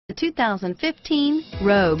The 2015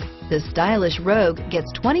 Rogue. The stylish Rogue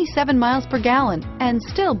gets 27 miles per gallon and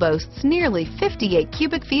still boasts nearly 58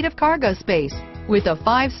 cubic feet of cargo space. With a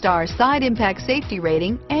 5-star side impact safety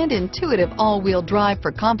rating and intuitive all-wheel drive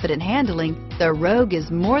for confident handling, the Rogue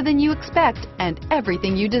is more than you expect and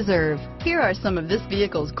everything you deserve. Here are some of this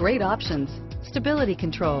vehicle's great options: stability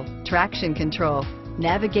control, traction control,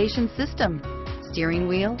 navigation system, steering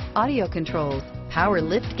wheel audio controls, power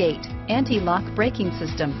lift gate, anti-lock braking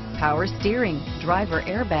system, power steering, driver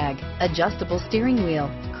airbag, adjustable steering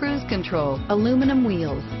wheel, cruise control, aluminum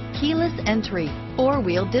wheels, keyless entry,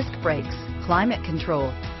 4-wheel disc brakes, climate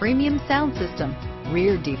control, premium sound system,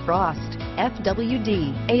 rear defrost,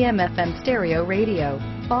 FWD, AM/FM stereo radio,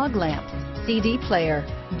 fog lamps, CD player.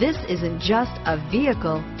 This isn't just a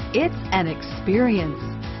vehicle, it's an experience.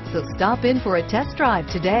 So stop in for a test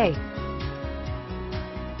drive today.